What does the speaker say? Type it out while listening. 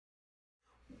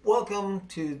Welcome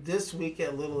to This Week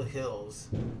at Little Hills.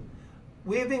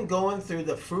 We've been going through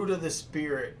the fruit of the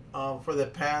Spirit for the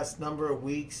past number of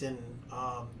weeks, and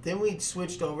then we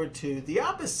switched over to the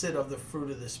opposite of the fruit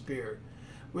of the Spirit,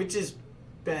 which has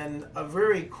been a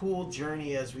very cool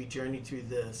journey as we journey through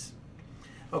this.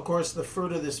 Of course, the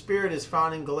fruit of the Spirit is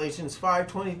found in Galatians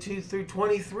 5:22 through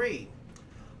 23.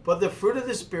 But the fruit of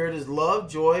the Spirit is love,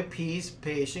 joy, peace,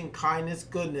 patience, kindness,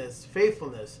 goodness,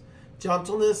 faithfulness,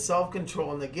 gentleness,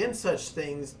 self-control, and against such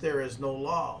things there is no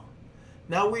law.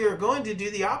 Now we are going to do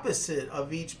the opposite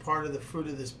of each part of the fruit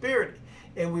of the Spirit,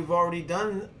 and we've already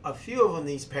done a few of them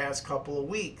these past couple of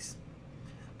weeks.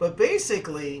 But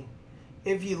basically,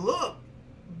 if you look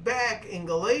back in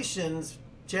Galatians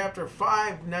chapter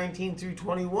 5:19 through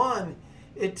 21,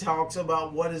 it talks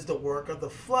about what is the work of the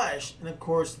flesh. And of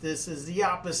course, this is the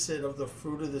opposite of the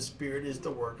fruit of the Spirit, is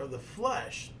the work of the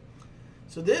flesh.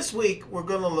 So this week, we're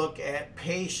going to look at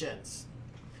patience,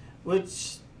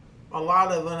 which a lot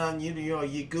of it on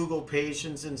you Google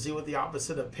patience and see what the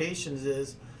opposite of patience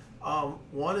is.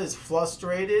 One is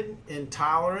frustrated,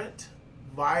 intolerant,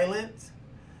 violent,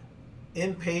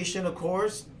 impatient, of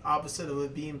course, opposite of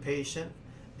it being patient,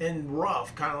 and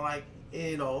rough, kind of like,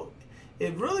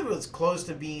 it really was close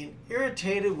to being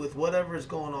irritated with whatever is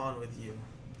going on with you.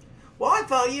 Well, I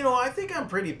thought, I think I'm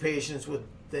pretty patient with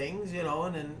things,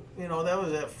 and then, that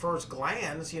was at first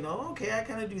glance, okay, I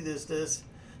kind of do this,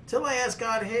 till I asked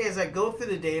God, hey, as I go through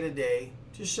the day-to-day,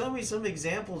 just show me some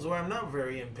examples where I'm not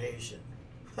very impatient.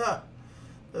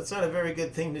 That's not a very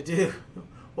good thing to do.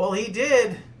 Well, he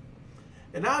did,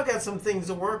 and now I've got some things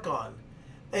to work on.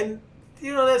 And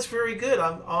that's very good.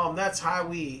 That's how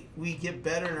we get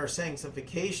better in our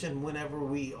sanctification whenever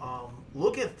we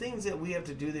look at things that we have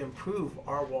to do to improve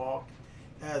our walk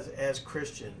as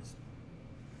Christians.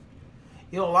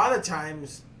 A lot of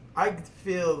times I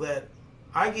feel that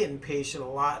I get impatient a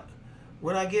lot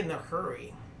when I get in a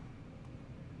hurry,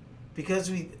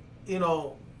 because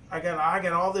I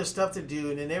got all this stuff to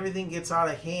do, and then everything gets out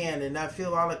of hand, and I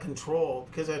feel out of control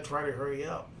because I try to hurry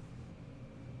up.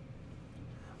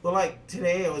 Well, like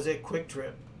today, I was at Quick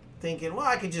Trip thinking, well,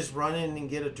 I could just run in and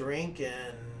get a drink,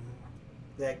 and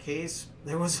in that case,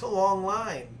 there was a long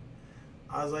line.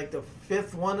 I was like the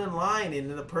fifth one in line, and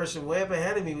then the person way up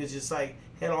ahead of me was just like,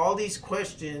 had all these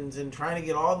questions and trying to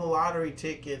get all the lottery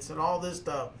tickets and all this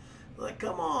stuff. I'm like,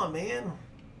 come on, man.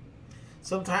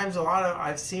 Sometimes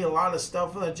I see a lot of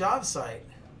stuff on the job site.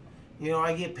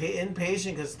 I get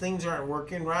impatient because things aren't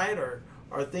working right, or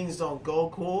things don't go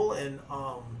cool, and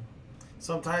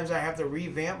sometimes I have to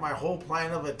revamp my whole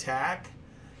plan of attack.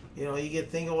 You get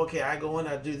thinking, okay, I go in,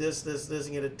 I do this,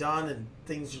 and get it done, and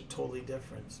things are totally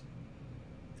different.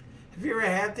 Have you ever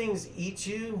had things eat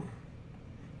you,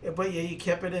 but you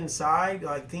kept it inside,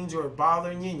 like things were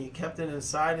bothering you, and you kept it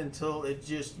inside until you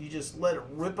just let it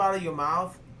rip out of your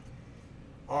mouth?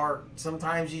 Or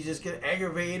sometimes you just get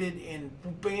aggravated, and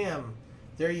bam,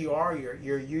 there you are.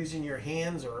 You're using your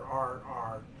hands,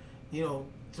 or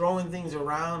throwing things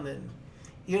around, and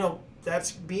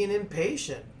that's being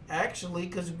impatient, actually,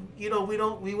 because we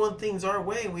want things our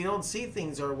way. We don't see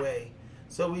things our way,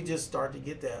 so we just start to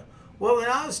get that. Well,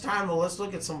 now it's time to let's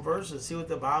look at some verses, see what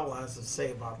the Bible has to say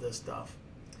about this stuff.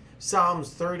 Psalms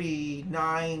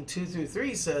 39:2 through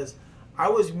 3 says, I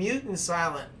was mute and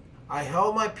silent. I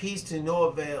held my peace to no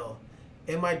avail,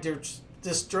 and my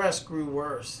distress grew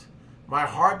worse. My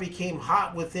heart became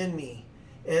hot within me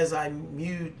as I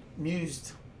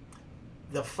mused.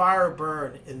 The fire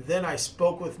burned, and then I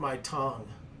spoke with my tongue.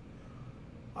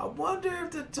 I wonder if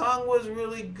the tongue was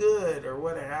really good, or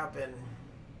what happened.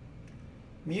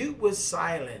 Mute was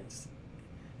silence.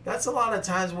 That's a lot of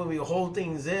times when we hold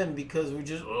things in because we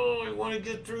just, I want to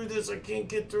get through this. I can't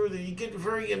get through this. You get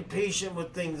very impatient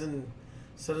with things, and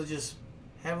instead of just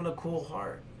having a cool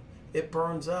heart, it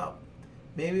burns up.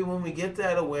 Maybe when we get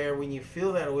that way, or when you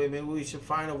feel that way, maybe we should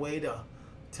find a way to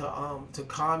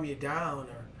calm you down,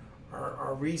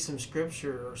 or read some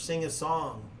scripture, or sing a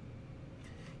song.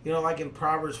 Like in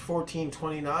Proverbs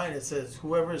 14:29, it says,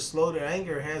 whoever is slow to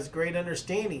anger has great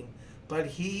understanding, but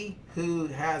he who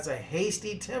has a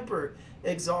hasty temper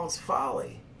exalts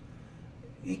folly.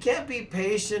 You can't be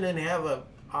patient and have a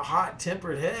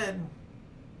hot-tempered head.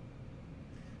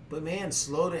 But man,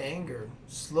 slow to anger,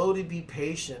 slow to be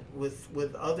patient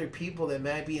with other people that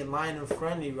might be in line in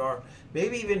front of you, or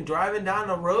maybe even driving down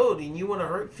the road and you want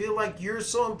to feel like you're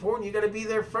so important, you got to be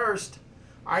there first.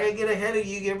 I got to get ahead of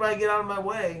you, everybody get out of my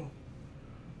way.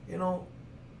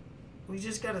 We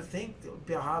just got to think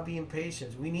about how being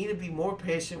patient. We need to be more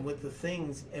patient with the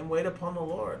things and wait upon the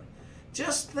Lord.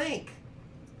 Just think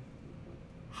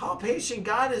how patient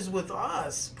God is with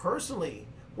us personally.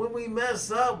 when we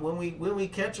mess up, when we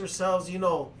catch ourselves,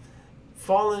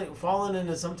 falling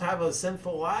into some type of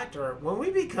sinful act, or when we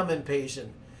become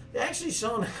impatient, they're actually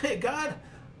showing, hey, God,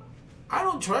 I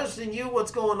don't trust in you.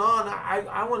 What's going on?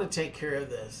 I want to take care of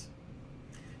this.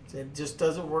 It just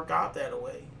doesn't work out that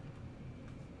way.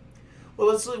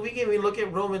 Well, we can look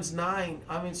at Romans 12,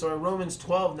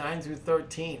 9 through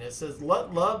 13. It says,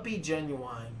 let love be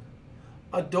genuine.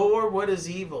 Adore what is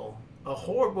evil.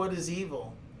 Abhor what is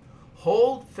evil.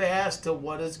 Hold fast to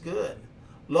what is good.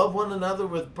 Love one another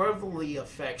with brotherly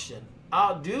affection.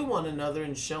 Outdo one another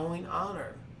in showing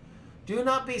honor. Do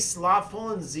not be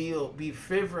slothful in zeal. Be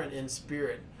fervent in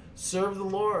spirit. Serve the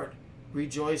Lord.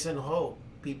 Rejoice in hope.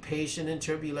 Be patient in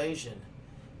tribulation.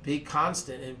 Be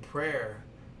constant in prayer.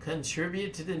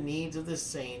 Contribute to the needs of the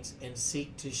saints and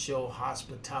seek to show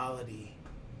hospitality.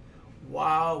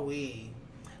 Wowee.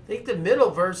 I think the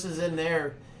middle verses in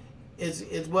there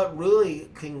is what really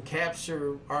can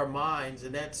capture our minds,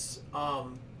 and that's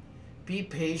be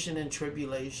patient in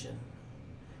tribulation.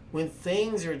 When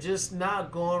things are just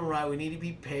not going right, we need to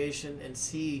be patient and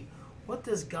see, what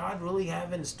does God really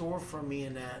have in store for me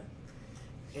in that?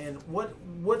 And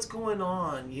what's going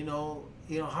on,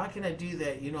 how can I do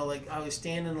that? Like I was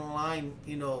standing in line,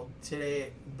 today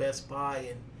at Best Buy,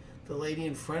 and the lady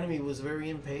in front of me was very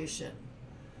impatient.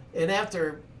 And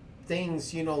after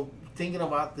things, thinking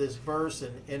about this verse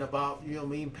and about,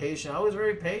 being patient, I was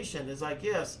very patient. It's like,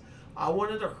 yes, I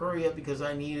wanted to hurry up because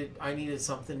I needed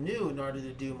something new in order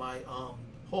to do my,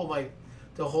 hold my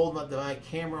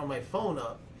camera on my phone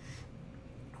up.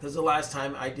 Because the last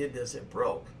time I did this, it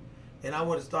broke. And I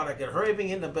would have thought I could hurry up and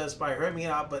get in the Best Buy, hurry up and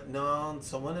get out, but no,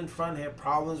 someone in front had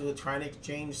problems with trying to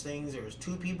exchange things. There was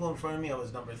 2 people in front of me. I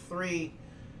was number 3.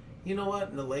 You know what?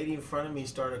 And the lady in front of me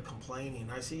started complaining.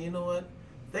 I said, you know what?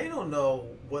 They don't know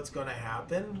what's going to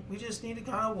happen. We just need to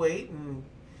kind of wait. And,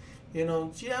 I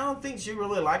don't think she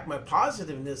really liked my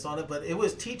positiveness on it, but it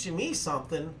was teaching me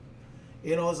something.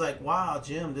 It was like, wow,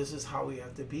 Jim, this is how we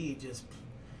have to be. Just,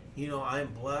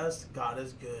 I'm blessed. God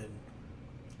is good.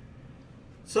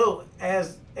 So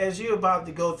as you're about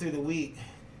to go through the week,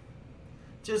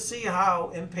 just see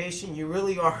how impatient you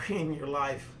really are in your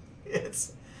life.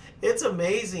 It's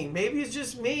amazing. Maybe it's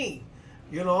just me.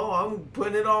 I'm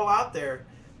putting it all out there.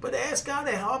 But ask God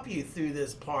to help you through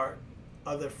this part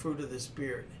of the fruit of the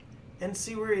Spirit and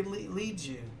see where He leads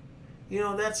you.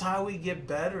 That's how we get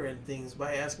better in things,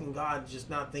 by asking God, just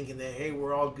not thinking that, hey,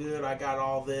 we're all good, I got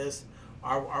all this,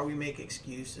 or we make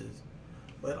excuses.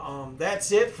 But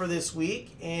that's it for this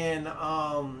week. And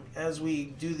as we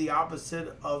do the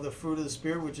opposite of the fruit of the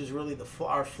Spirit, which is really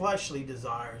our fleshly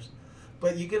desires.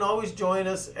 But you can always join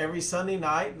us every Sunday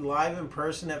night, live in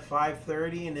person at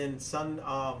 5:30. And then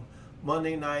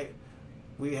Monday night,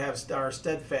 we have our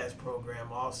Steadfast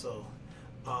program also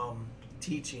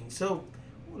teaching. So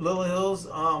Little Hills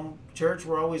Church,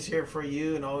 we're always here for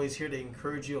you and always here to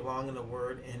encourage you along in the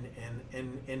Word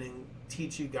and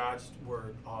teach you God's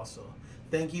Word also.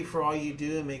 Thank you for all you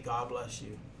do, and may God bless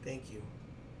you. Thank you.